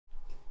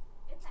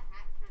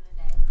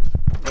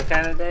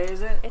kind of day,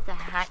 is it? It's a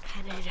hot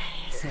kind of day.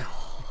 It's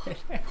cold.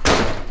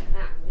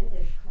 That wind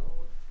is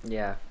cold.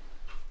 Yeah.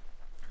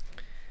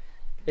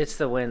 It's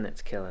the wind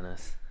that's killing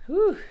us.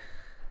 Whew.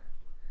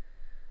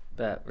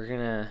 But we're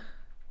gonna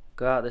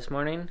go out this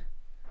morning,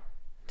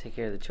 take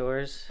care of the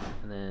chores,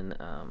 and then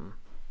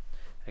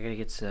I gotta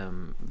get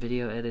some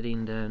video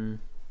editing done,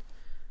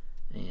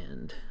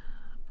 and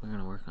we're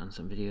gonna work on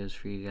some videos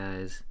for you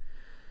guys.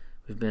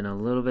 We've been a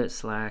little bit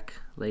slack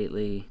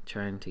lately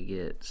trying to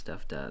get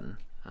stuff done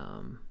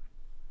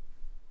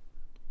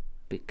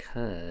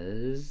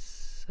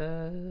because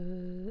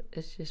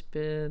it's just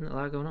been a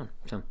lot going on.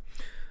 So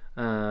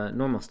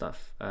normal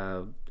stuff,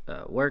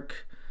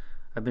 work.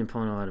 I've been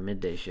pulling a lot of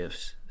midday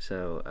shifts,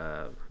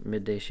 so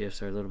midday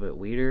shifts are a little bit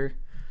weirder,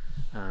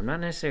 not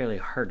necessarily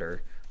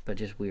harder, but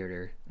just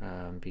weirder,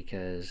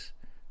 because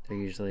they're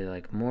usually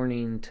like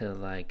morning to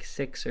like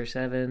 6 or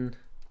 7,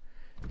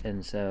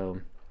 and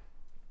so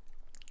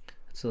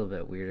it's a little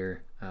bit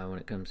weirder when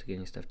it comes to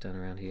getting stuff done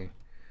around here,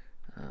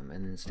 and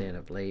then staying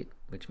up late,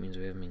 which means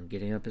we haven't been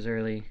getting up as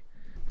early.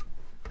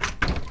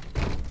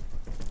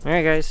 All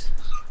right, guys.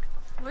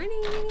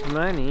 Morning.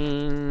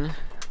 Morning.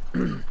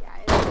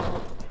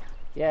 Guys.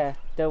 Yeah,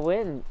 the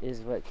wind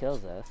is what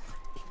kills us.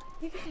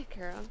 Look at that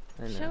girl.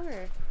 I know. Show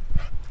her.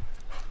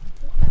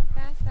 Look how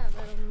fast that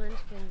little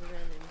munchkin's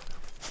running.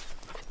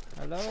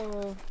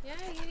 Hello. Yeah,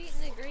 you eating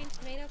the green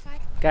tomato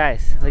pie?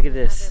 Guys, look at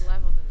this. Another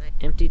level tonight.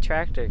 Empty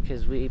tractor,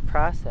 because we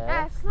processed.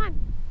 Yes, come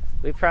on.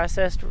 We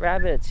processed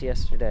rabbits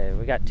yesterday.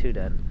 We got 2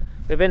 done.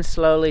 We've been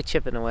slowly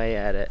chipping away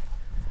at it.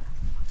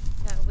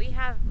 So we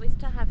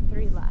still have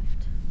 3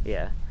 left.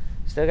 Yeah.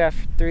 Still got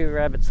 3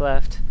 rabbits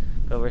left,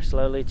 but we're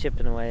slowly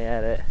chipping away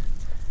at it.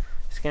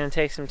 It's gonna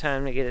take some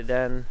time to get it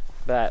done,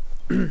 but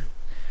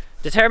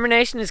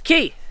determination is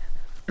key.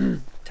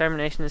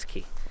 Determination is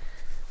key.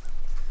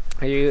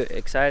 Are you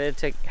excited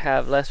to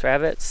have less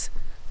rabbits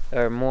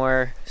or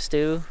more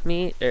stew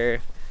meat,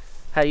 or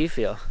how do you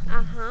feel?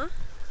 Uh-huh.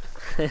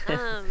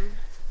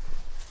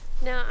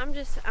 No,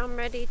 I'm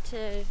ready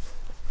to.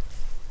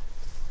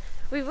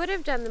 We would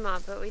have done them all,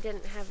 but we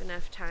didn't have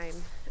enough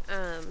time.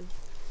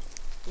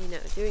 You know,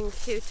 doing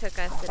 2 took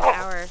us an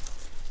hour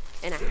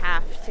and a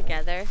half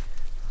together,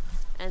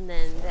 and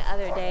then the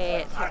other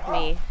day it took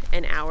me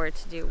an hour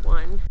to do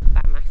 1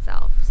 by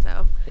myself.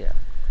 So Yeah,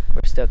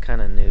 we're still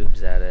kind of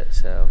noobs at it,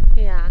 so.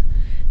 yeah,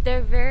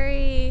 they're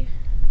very.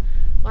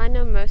 Well, I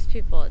know most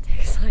people it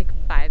takes like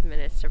 5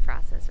 minutes to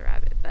process a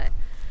rabbit, but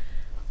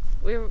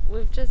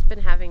we've just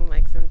been having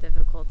like some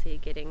difficulty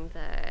getting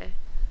the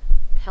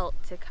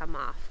pelt to come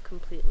off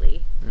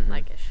completely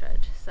like it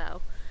should.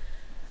 So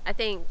I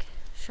think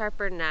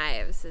sharper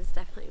knives is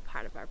definitely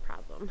part of our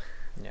problem.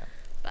 Yeah.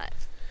 But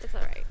it's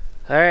all right.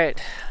 All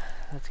right,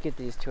 let's get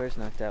these chores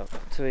knocked out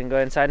so we can go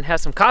inside and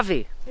have some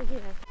coffee. Yeah.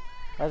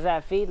 How's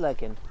that feed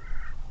looking?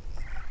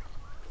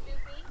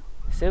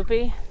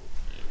 Soupy? Soupy?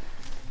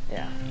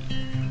 Yeah.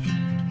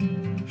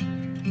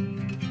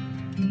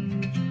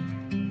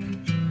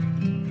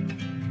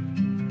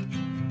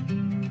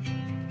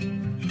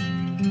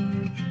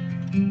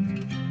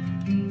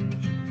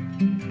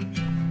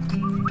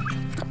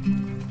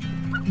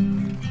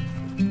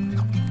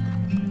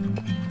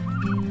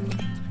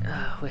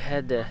 We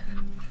had to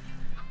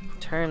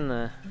turn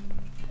the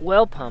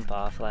well pump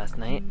off last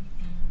night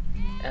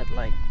at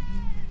like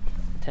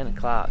 10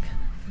 o'clock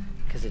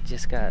because it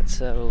just got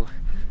so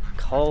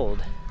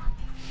cold.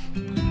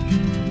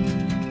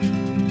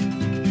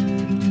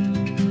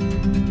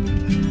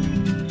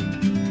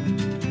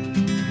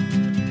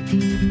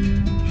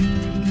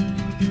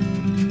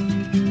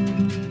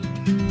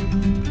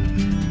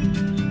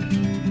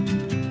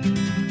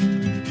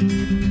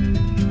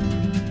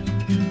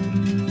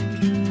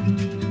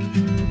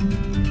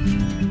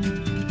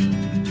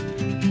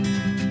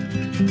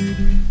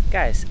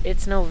 Guys,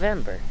 it's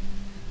November.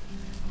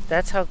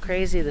 That's how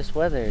crazy this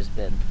weather has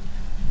been.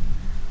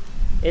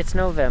 It's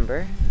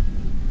November,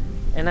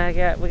 and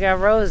we got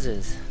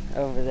roses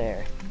over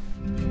there.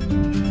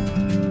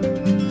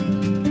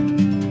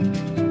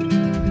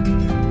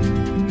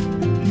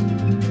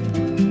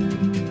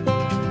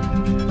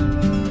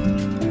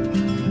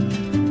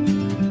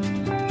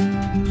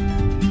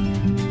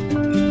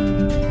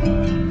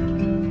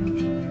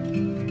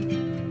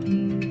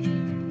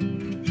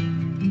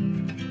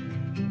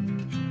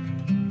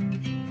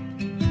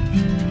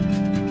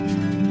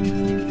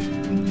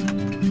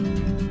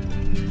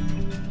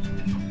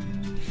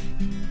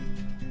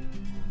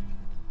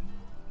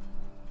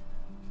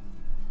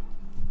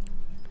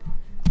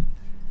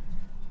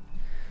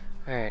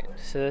 Alright,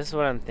 so this is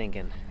what I'm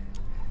thinking.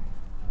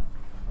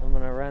 I'm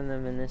gonna run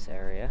them in this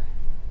area.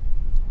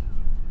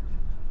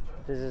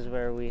 This is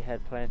where we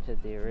had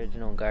planted the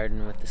original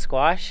garden with the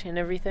squash and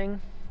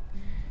everything.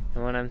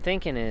 And what I'm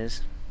thinking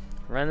is,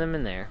 run them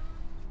in there,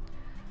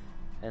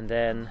 and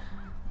then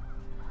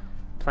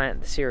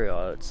plant the cereal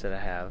oats that I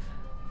have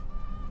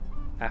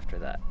after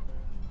that.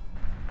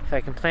 If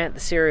I can plant the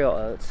cereal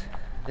oats,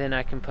 then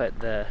I can put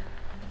the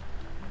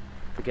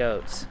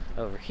goats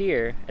over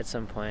here at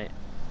some point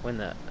when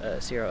the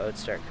cereal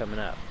oats start coming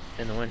up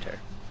in the winter.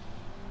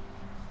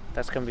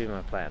 That's gonna be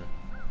my plan.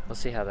 We'll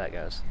see how that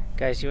goes.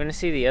 Guys, you wanna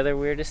see the other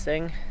weirdest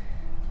thing?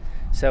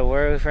 So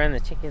where we've run the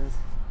chickens,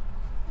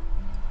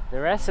 the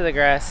rest of the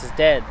grass is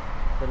dead,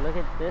 but look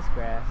at this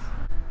grass.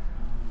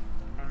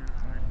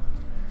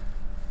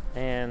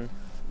 And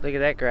look at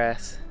that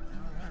grass.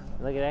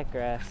 Look at that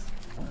grass.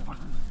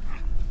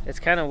 It's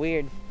kind of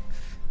weird.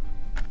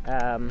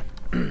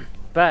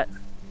 But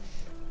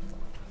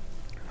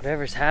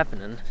whatever's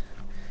happening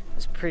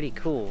is pretty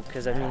cool,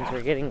 because that means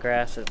we're getting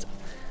grass that's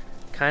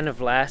kind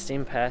of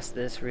lasting past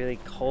this really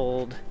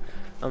cold,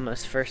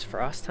 almost first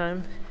frost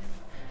time.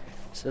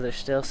 So there's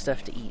still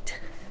stuff to eat.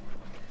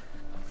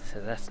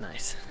 So that's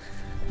nice.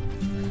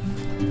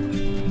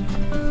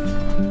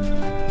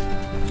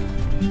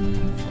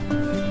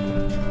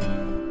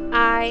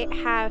 I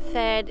have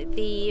fed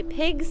the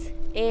pigs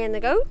and the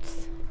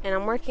goats, and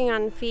I'm working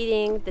on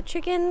feeding the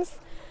chickens.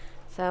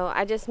 So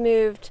I just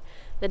moved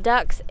the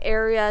ducks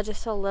area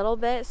just a little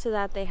bit so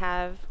that they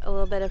have a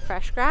little bit of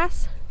fresh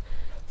grass.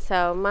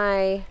 So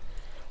my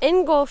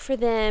end goal for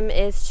them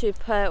is to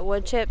put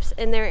wood chips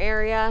in their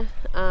area.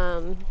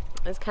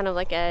 It's kind of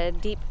like a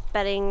deep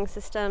bedding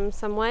system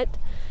somewhat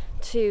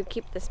to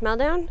keep the smell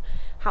down.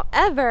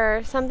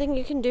 However, something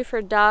you can do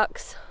for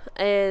ducks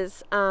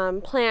is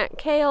plant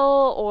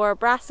kale or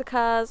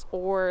brassicas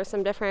or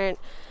some different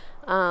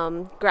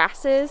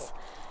grasses,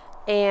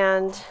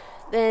 and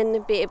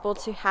then be able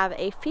to have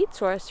a feed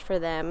source for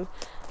them.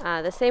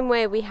 The same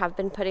way we have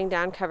been putting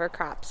down cover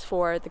crops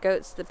for the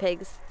goats, the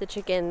pigs, the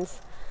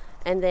chickens,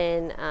 and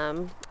then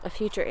a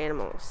future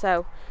animal.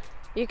 So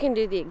you can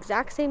do the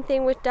exact same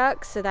thing with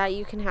ducks so that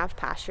you can have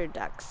pastured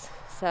ducks.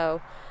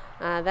 So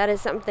that is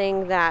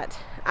something that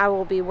I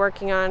will be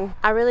working on.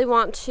 I really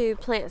want to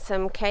plant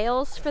some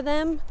kales for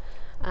them.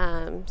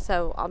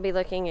 So I'll be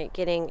looking at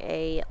getting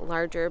a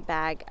larger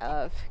bag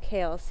of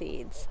kale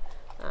seeds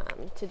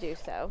to do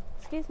so.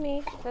 Excuse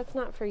me, that's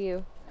not for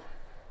you.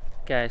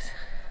 Guys,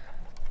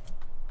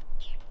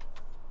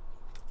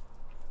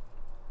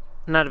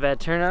 not a bad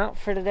turnout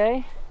for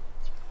today.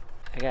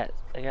 I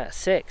got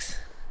 6,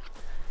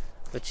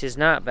 which is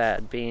not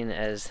bad, being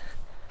as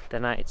the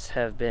nights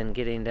have been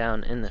getting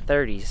down in the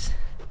 30s.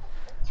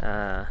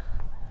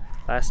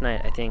 Last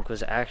night I think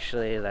was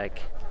actually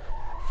like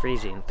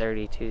freezing,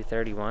 32,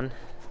 31,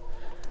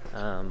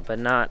 but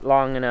not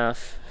long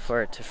enough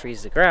for it to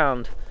freeze the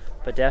ground,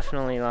 but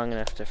definitely long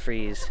enough to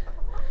freeze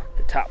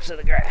the tops of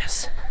the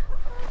grass.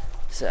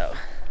 So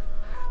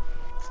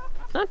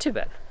not too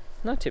bad,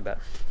 not too bad.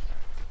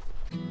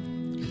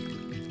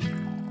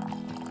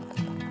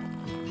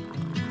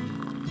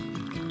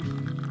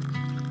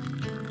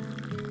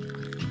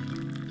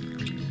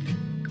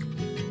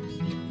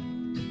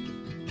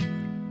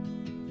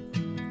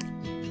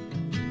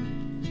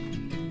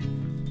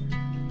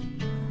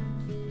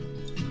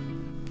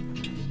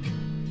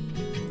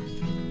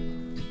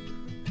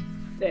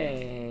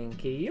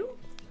 Thank you.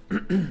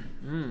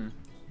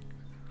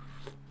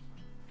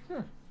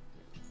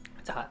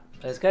 It's hot,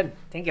 but it's good.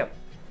 Thank you.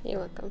 You're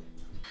welcome.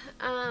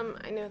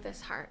 I know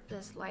this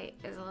light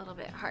is a little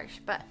bit harsh,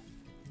 but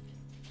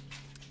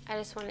I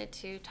just wanted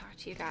to talk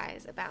to you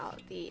guys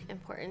about the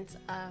importance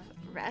of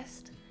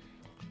rest.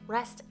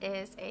 Rest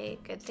is a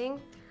good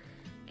thing,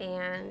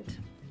 and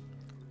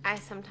I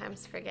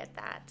sometimes forget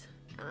that.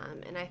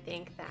 And I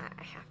think that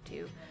I have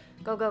to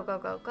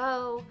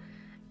go,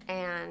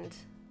 and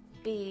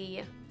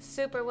be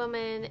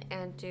superwoman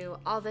and do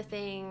all the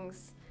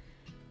things,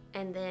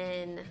 and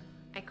then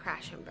I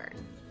crash and burn.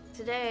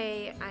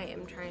 Today I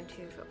am trying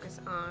to focus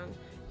on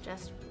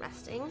just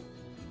resting,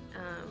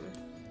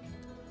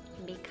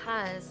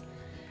 because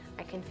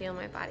I can feel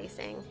my body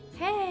saying,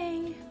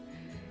 hey,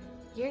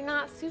 you're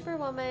not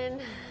superwoman,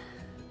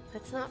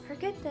 let's not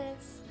forget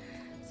this.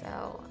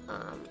 So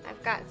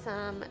I've got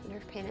some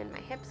nerve pain in my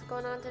hips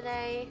going on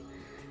today,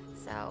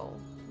 so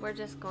we're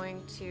just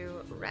going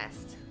to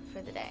rest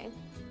for the day,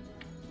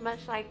 much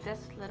like this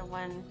little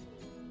one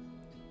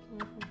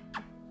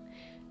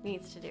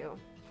needs to do.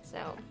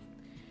 So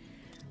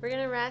we're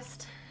gonna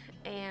rest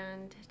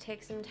and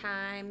take some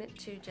time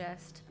to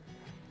just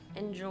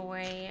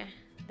enjoy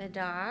the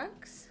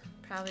dogs,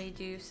 probably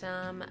do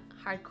some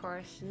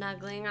hardcore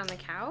snuggling on the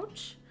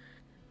couch.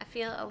 I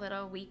feel a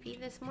little weepy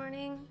this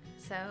morning,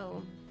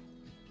 so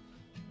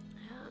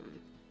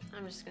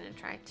I'm just gonna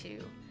try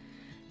to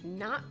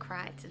not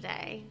cry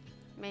today.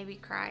 Maybe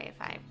cry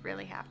if I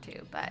really have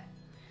to, but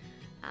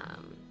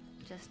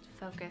just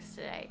focus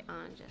today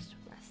on just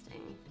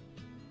resting.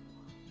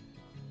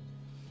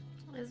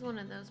 It was one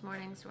of those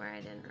mornings where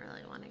I didn't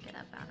really want to get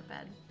up out of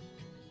bed,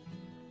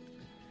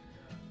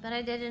 but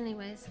I did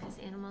anyways, because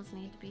animals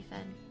need to be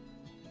fed.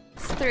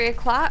 It's 3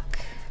 o'clock,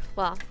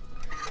 well,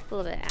 a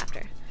little bit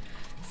after.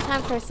 It's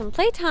time for some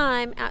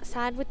playtime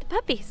outside with the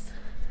puppies.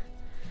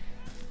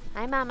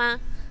 Hi, Mama.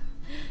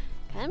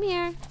 Come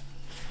here.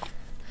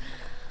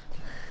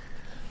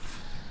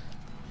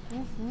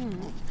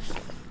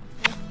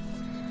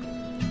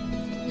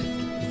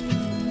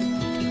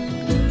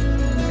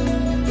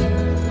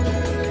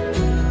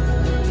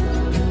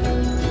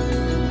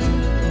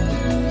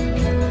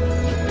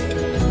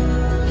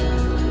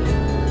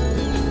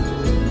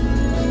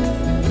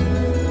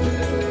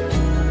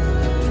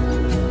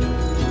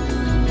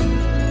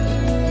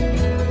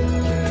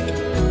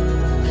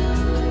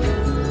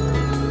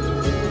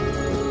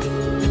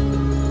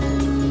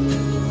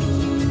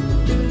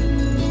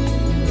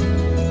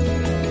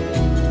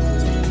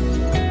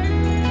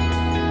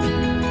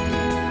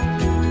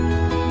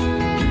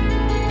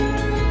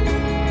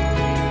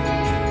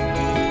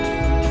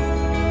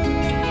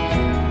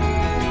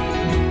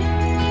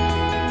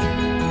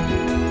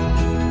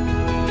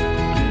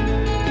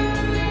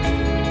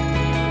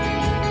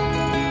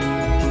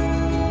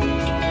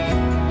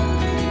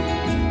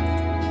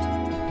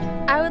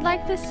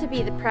 this to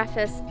be the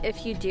preface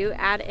if you do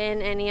add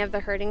in any of the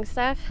herding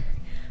stuff.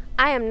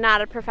 I am not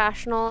a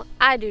professional.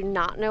 I do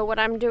not know what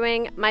I'm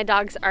doing. My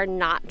dogs are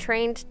not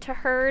trained to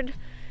herd.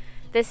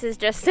 This is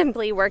just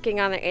simply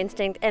working on their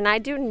instinct, and I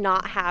do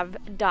not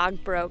have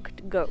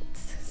dog-broke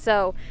goats.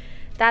 So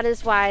that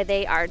is why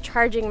they are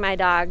charging my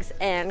dogs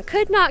and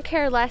could not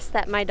care less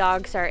that my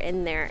dogs are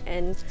in there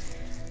and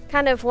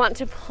kind of want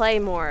to play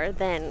more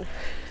than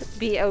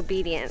be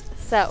obedient.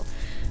 So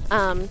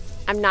I'm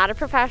not a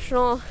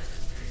professional.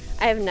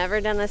 I have never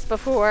done this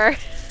before.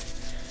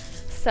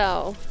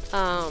 So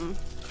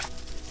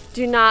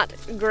do not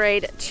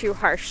grade too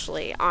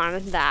harshly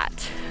on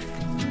that.